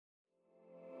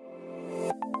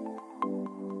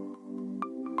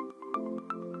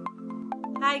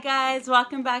Hi guys,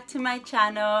 welcome back to my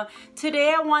channel.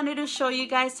 Today I wanted to show you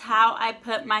guys how I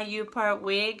put my U-Part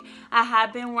wig. I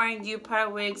have been wearing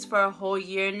U-Part wigs for a whole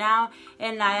year now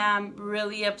and I am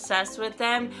really obsessed with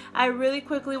them. I really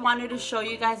quickly wanted to show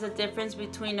you guys the difference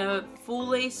between a full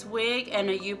lace wig and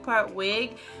a U-Part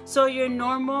wig. So your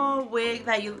normal wig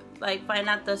that you find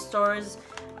at the stores,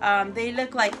 they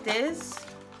look like this.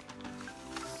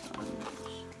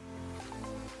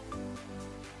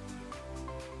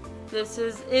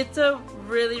 It's a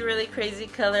really crazy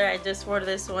color. I just wore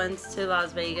this once to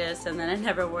Las Vegas and then I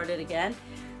never wore it again.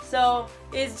 So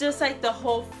it's just like the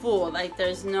whole full, like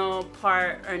there's no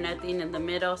part or nothing in the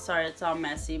middle. Sorry, it's all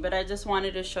messy, but I just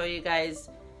wanted to show you guys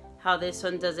how this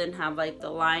one doesn't have like the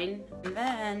line. And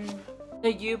then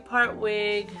the U-Part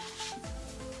wig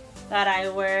that I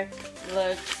wear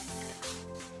looks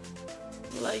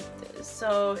like this.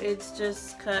 So it's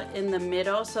just cut in the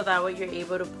middle so that way you're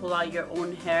able to pull out your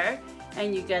own hair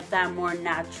and you get that more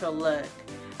natural look.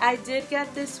 I did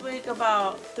get this wig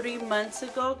about 3 months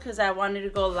ago because I wanted to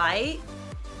go light.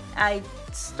 I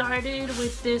started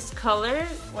with this color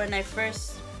when I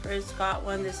first got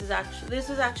one. This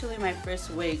was actually my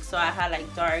first wig, so I had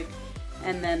like dark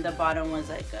and then the bottom was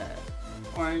like a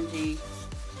orangey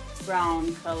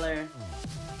brown color.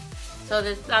 So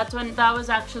that was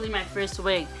actually my first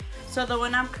wig. So the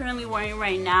one I'm currently wearing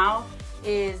right now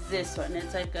is this one.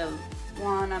 It's like a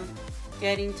one. I'm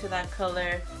getting to that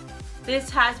color. This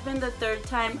has been the 3rd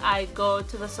time I go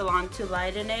to the salon to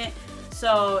lighten it.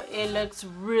 So it looks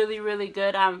really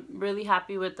good. I'm really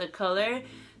happy with the color.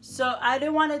 So I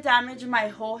didn't want to damage my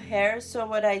whole hair. So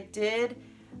what I did,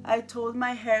 I told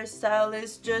my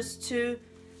hairstylist just to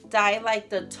dye like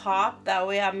the top. That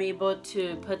way I'm able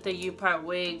to put the U-Part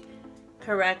wig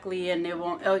correctly and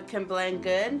it can blend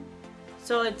good.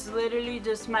 So it's literally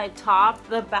just my top.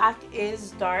 The back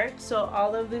is dark, so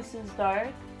all of this is dark.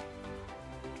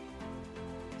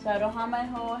 So I don't have my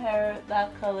whole hair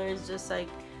that color, is just like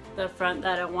the front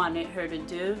that I wanted her to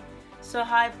do. So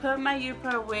how I put my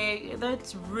U-Part wig,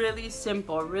 that's really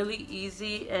simple, really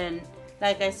easy, and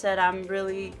like I said, I'm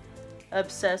really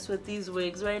obsessed with these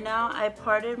wigs right now. I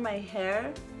parted my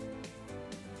hair.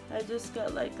 I just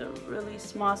got like a really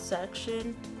small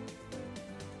section.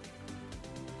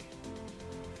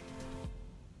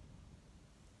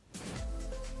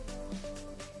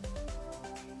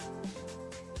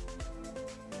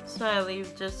 So I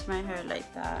leave just my hair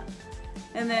like that.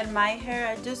 And then my hair,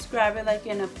 I just grab it like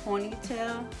in a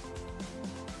ponytail.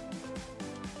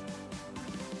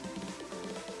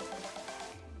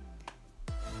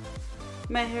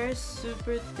 My hair is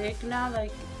super thick now,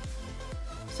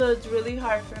 so it's really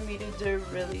hard for me to do a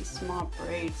really small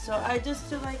braid. So I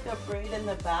just do like a braid in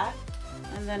the back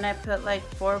and then I put like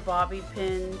 4 bobby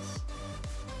pins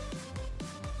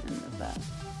in the back.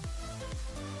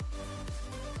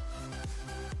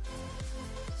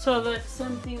 So it looks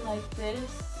something like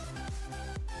this.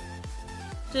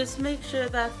 Just make sure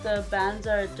that the bands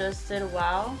are adjusted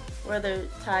well, where they're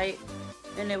tight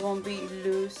and it won't be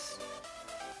loose.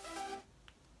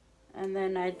 And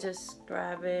then I just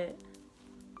grab it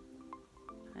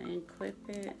and clip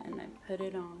it and I put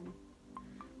it on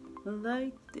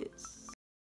like this.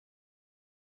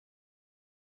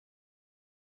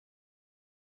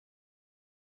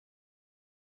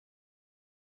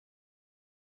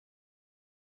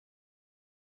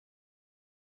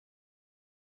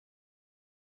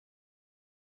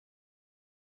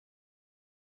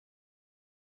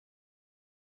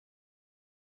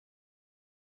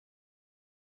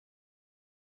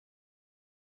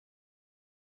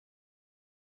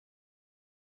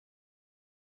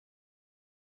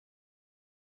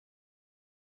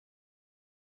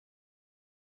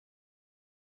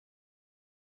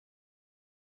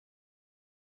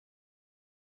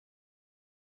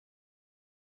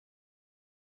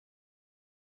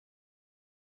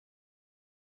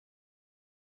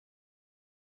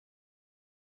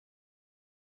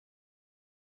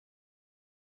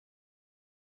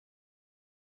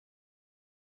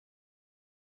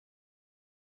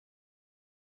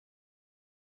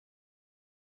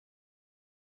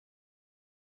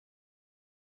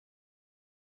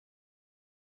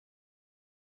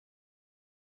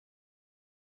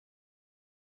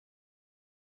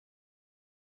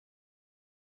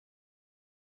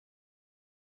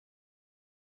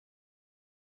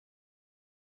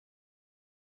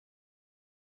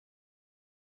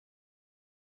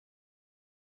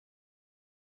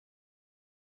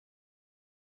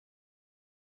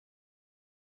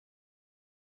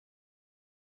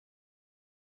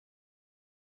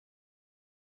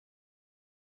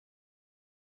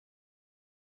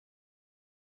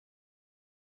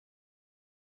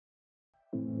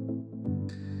 This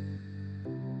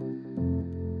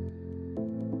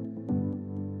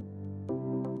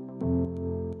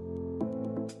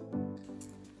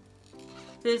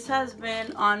has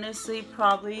been honestly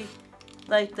probably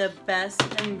like the best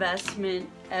investment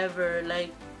ever.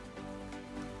 Like,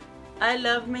 I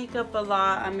love makeup a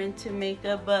lot. I'm into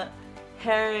makeup, but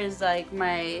hair is like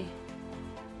my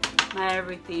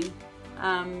everything.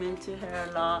 I'm into hair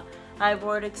a lot. I've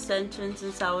worn extensions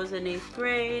since I was in 8th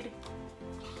grade.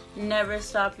 Never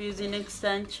stopped using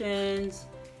extensions.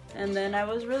 And then I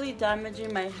was really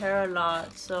damaging my hair a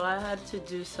lot, so I had to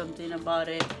do something about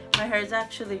it. My hair's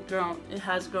actually grown. It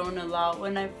has grown a lot.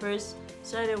 When I first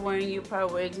started wearing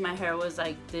U-Part wigs, my hair was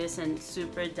like this and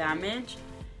super damaged.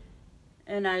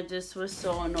 And I just was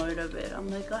so annoyed of it. I'm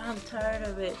like, oh, I'm tired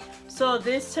of it. So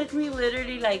this took me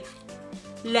literally like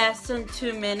less than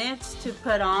 2 minutes to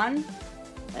put on.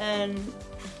 And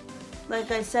like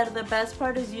I said, the best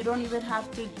part is you don't even have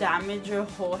to damage your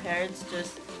whole hair. It's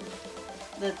just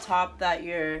the top that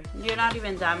you're not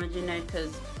even damaging it,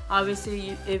 because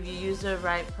obviously if you use the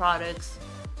right products,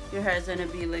 your hair is going to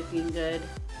be looking good.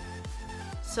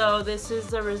 So this is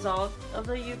the result of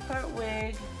the U-Part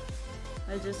wig.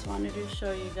 I just wanted to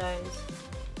show you guys.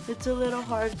 It's a little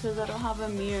hard because I don't have a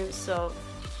mirror, so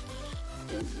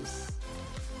it's just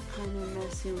kind of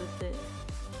messing with it.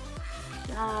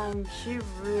 She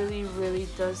really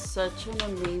does such an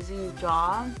amazing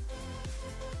job.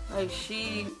 Like,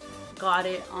 she got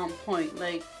it on point.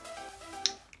 Like,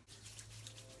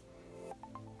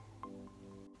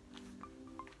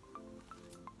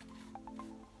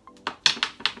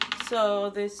 so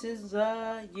this is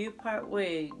the U-Part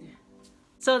wig.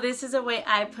 So this is the way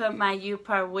I put my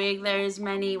U-Part wig. There's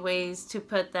many ways to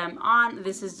put them on.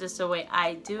 This is just the way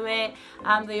I do it.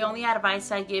 The only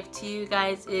advice I give to you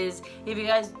guys is, if you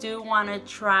guys do want to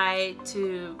try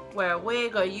to wear a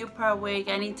wig or U-Part wig,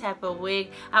 any type of wig,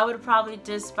 I would probably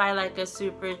just buy like a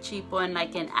super cheap one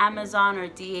like in Amazon or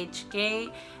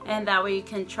DHgate, and that way you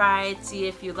can try it, see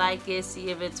if you like it, see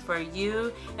if it's for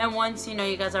you. And once you know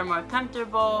you guys are more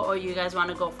comfortable or you guys want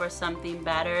to go for something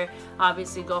better,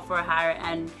 obviously go for a higher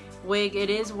end wig. It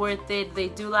is worth it. They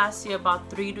do last you about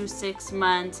 3 to 6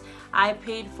 months. I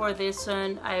paid for this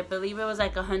one, I believe it was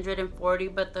like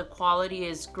 $140, but the quality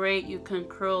is great. You can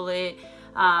curl it,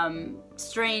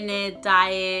 strain it, dye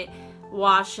it,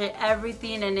 wash it,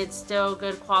 everything, and it's still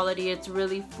good quality. It's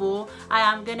really full. I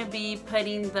am gonna be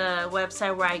putting the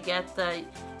website where I get the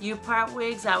U-Part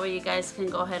wigs, that way you guys can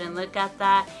go ahead and look at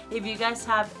that. If you guys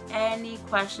have any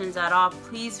questions at all,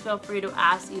 please feel free to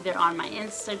ask either on my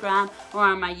Instagram or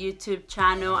on my YouTube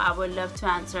channel. I would love to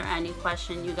answer any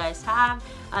question you guys have.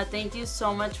 Thank you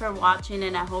so much for watching,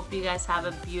 and I hope you guys have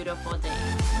a beautiful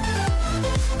day.